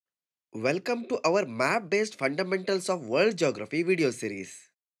Welcome to our map-based Fundamentals of World Geography video series.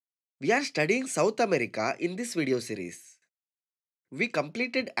 We are studying South America in this video series. We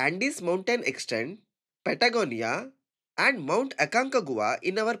completed Andes mountain extent, Patagonia, and Mount Aconcagua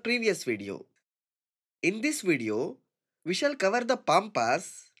in our previous video. In this video, we shall cover the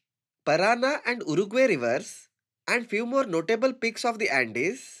Pampas, Paraná and Uruguay rivers, and few more notable peaks of the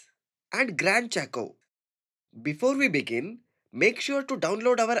Andes, and Gran Chaco. Before we begin, make sure to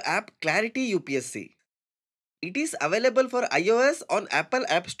download our app Clarity UPSC. It is available for iOS on Apple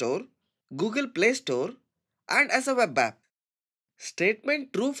App Store, Google Play Store, and as a web app.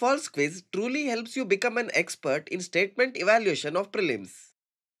 Statement True False quiz truly helps you become an expert in statement evaluation of prelims.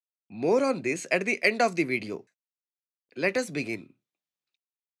 More on this at the end of the video. Let us begin.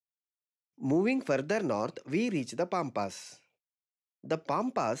 Moving further north, we reach the Pampas. The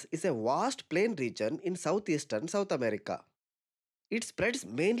Pampas is a vast plain region in southeastern South America. It spreads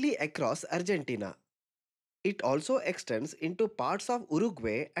mainly across Argentina. It also extends into parts of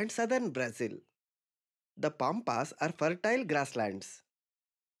Uruguay and southern Brazil. The Pampas are fertile grasslands.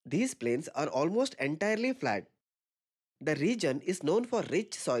 These plains are almost entirely flat. The region is known for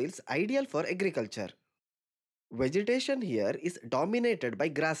rich soils ideal for agriculture. Vegetation here is dominated by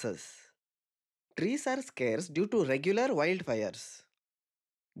grasses. Trees are scarce due to regular wildfires.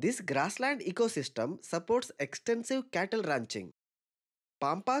 This grassland ecosystem supports extensive cattle ranching.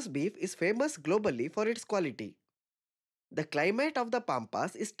 Pampas beef is famous globally for its quality. The climate of the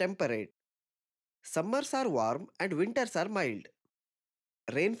Pampas is temperate. Summers are warm and winters are mild.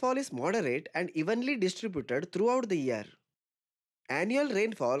 Rainfall is moderate and evenly distributed throughout the year. Annual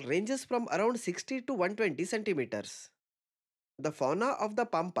rainfall ranges from around 60 to 120 centimeters. The fauna of the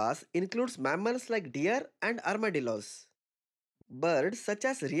Pampas includes mammals like deer and armadillos. Birds such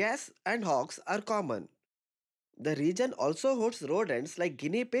as rheas and hawks are common. The region also hosts rodents like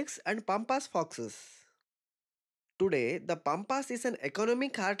guinea pigs and Pampas foxes. Today, the Pampas is an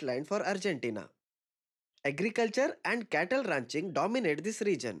economic heartland for Argentina. Agriculture and cattle ranching dominate this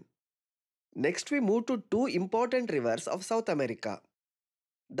region. Next, we move to two important rivers of South America.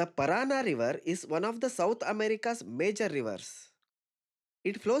 The Paraná River is one of the South America's major rivers.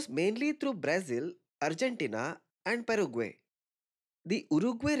 It flows mainly through Brazil, Argentina, and Paraguay. The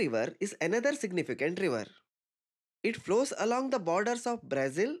Uruguay River is another significant river. It flows along the borders of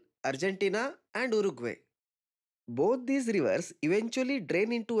Brazil, Argentina, and Uruguay. Both these rivers eventually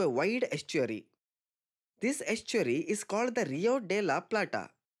drain into a wide estuary. This estuary is called the Rio de la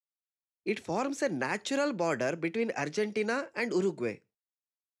Plata. It forms a natural border between Argentina and Uruguay.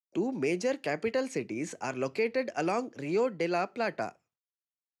 Two major capital cities are located along Rio de la Plata.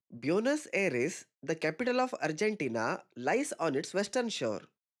 Buenos Aires, the capital of Argentina, lies on its western shore.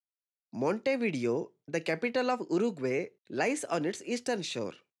 Montevideo, the capital of Uruguay, lies on its eastern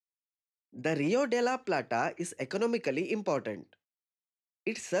shore. The Rio de la Plata is economically important.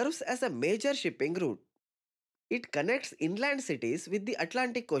 It serves as a major shipping route. It connects inland cities with the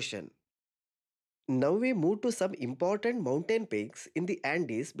Atlantic Ocean. Now we move to some important mountain peaks in the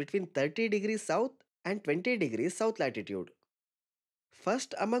Andes between 30 degrees south and 20 degrees south latitude.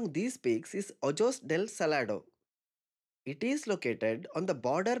 First among these peaks is Ojos del Salado. It is located on the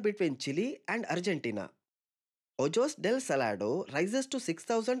border between Chile and Argentina. Ojos del Salado rises to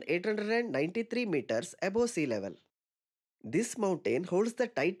 6,893 meters above sea level. This mountain holds the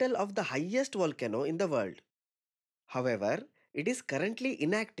title of the highest volcano in the world. However, it is currently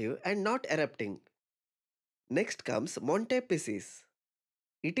inactive and not erupting. Next comes Monte Pissis.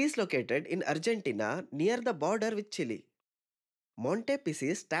 It is located in Argentina near the border with Chile. Monte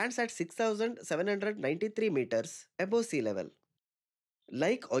Pissis stands at 6,793 meters above sea level.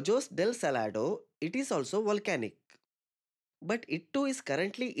 Like Ojos del Salado, it is also volcanic. But it too is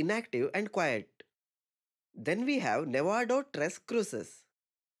currently inactive and quiet. Then we have Nevado Cruces.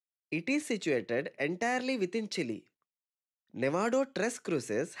 It is situated entirely within Chile. Nevado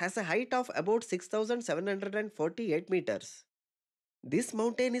Cruces has a height of about 6,748 meters. This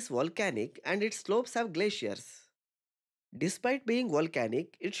mountain is volcanic and its slopes have glaciers. Despite being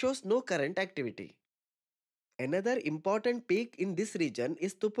volcanic, it shows no current activity. Another important peak in this region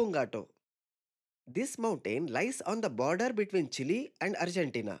is Tupungato. This mountain lies on the border between Chile and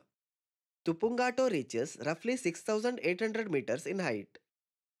Argentina. Tupungato reaches roughly 6,800 meters in height.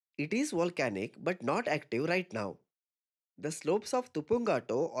 It is volcanic but not active right now. The slopes of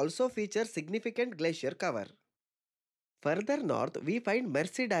Tupungato also feature significant glacier cover. Further north, we find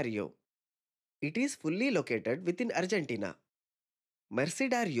Mercedario. It is fully located within Argentina.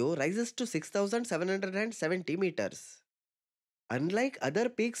 Mercedario rises to 6,770 meters. Unlike other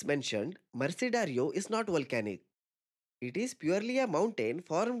peaks mentioned, Mercedario is not volcanic. It is purely a mountain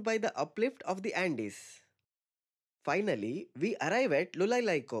formed by the uplift of the Andes. Finally, we arrive at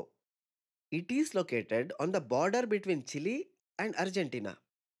Llullaillaco. It is located on the border between Chile and Argentina.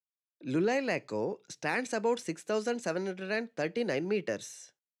 Llullaillaco stands about 6,739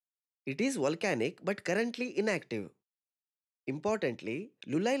 meters. It is volcanic but currently inactive. Importantly,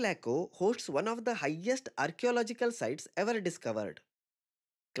 Llullaillaco hosts one of the highest archaeological sites ever discovered.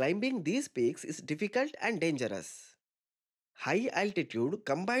 Climbing these peaks is difficult and dangerous. High altitude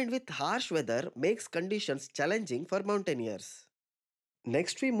combined with harsh weather makes conditions challenging for mountaineers.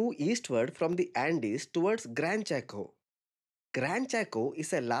 Next, we move eastward from the Andes towards Gran Chaco. Gran Chaco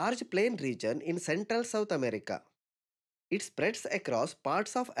is a large plain region in central South America. It spreads across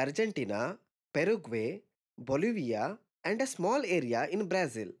parts of Argentina, Paraguay, Bolivia, and a small area in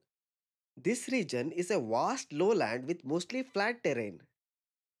Brazil. This region is a vast lowland with mostly flat terrain.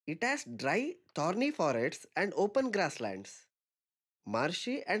 It has dry, thorny forests and open grasslands.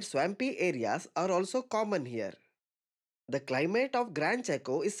 Marshy and swampy areas are also common here. The climate of Gran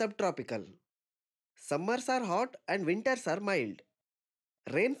Chaco is subtropical. Summers are hot and winters are mild.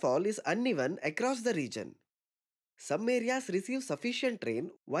 Rainfall is uneven across the region. Some areas receive sufficient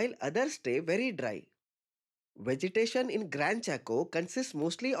rain while others stay very dry. Vegetation in Gran Chaco consists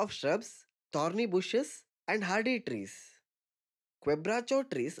mostly of shrubs, thorny bushes, and hardy trees. Quebracho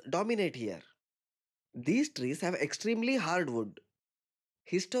trees dominate here. These trees have extremely hard wood.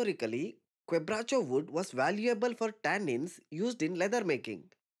 Historically, quebracho wood was valuable for tannins used in leather making.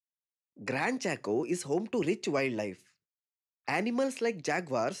 Gran Chaco is home to rich wildlife. Animals like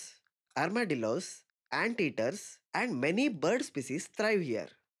jaguars, armadillos, anteaters, and many bird species thrive here.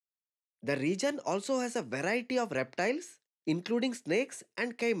 The region also has a variety of reptiles, including snakes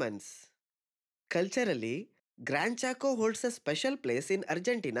and caimans. Culturally, Gran Chaco holds a special place in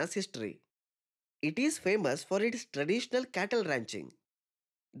Argentina's history. It is famous for its traditional cattle ranching.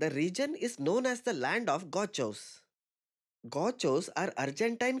 The region is known as the land of Gauchos. Gauchos are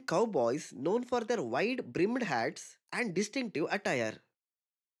Argentine cowboys known for their wide brimmed hats and distinctive attire.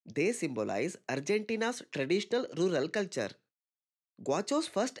 They symbolize Argentina's traditional rural culture. Gauchos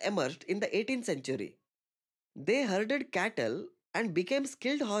first emerged in the 18th century. They herded cattle and became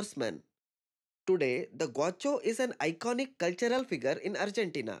skilled horsemen. Today, the Gaucho is an iconic cultural figure in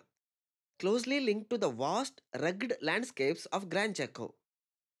Argentina, closely linked to the vast, rugged landscapes of Gran Chaco.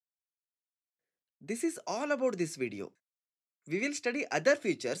 This is all about this video. We will study other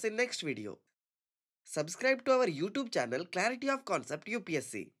features in next video. Subscribe to our YouTube channel Clarity of Concept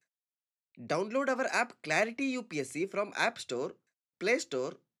UPSC. Download our app Clarity UPSC from App Store, Play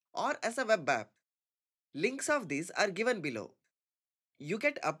Store, or as a web app. Links of these are given below. You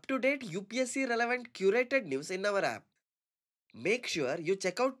get up-to-date UPSC relevant curated news in our app. Make sure you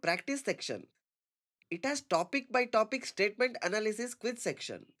check out practice section. It has topic by topic statement analysis quiz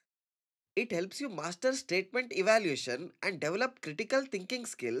section. It helps you master statement evaluation and develop critical thinking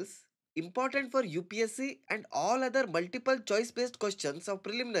skills important for UPSC and all other multiple choice based questions of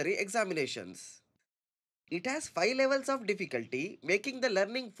preliminary examinations. It has 5 levels of difficulty, making the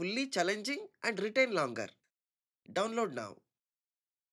learning fully challenging and retain longer. Download now.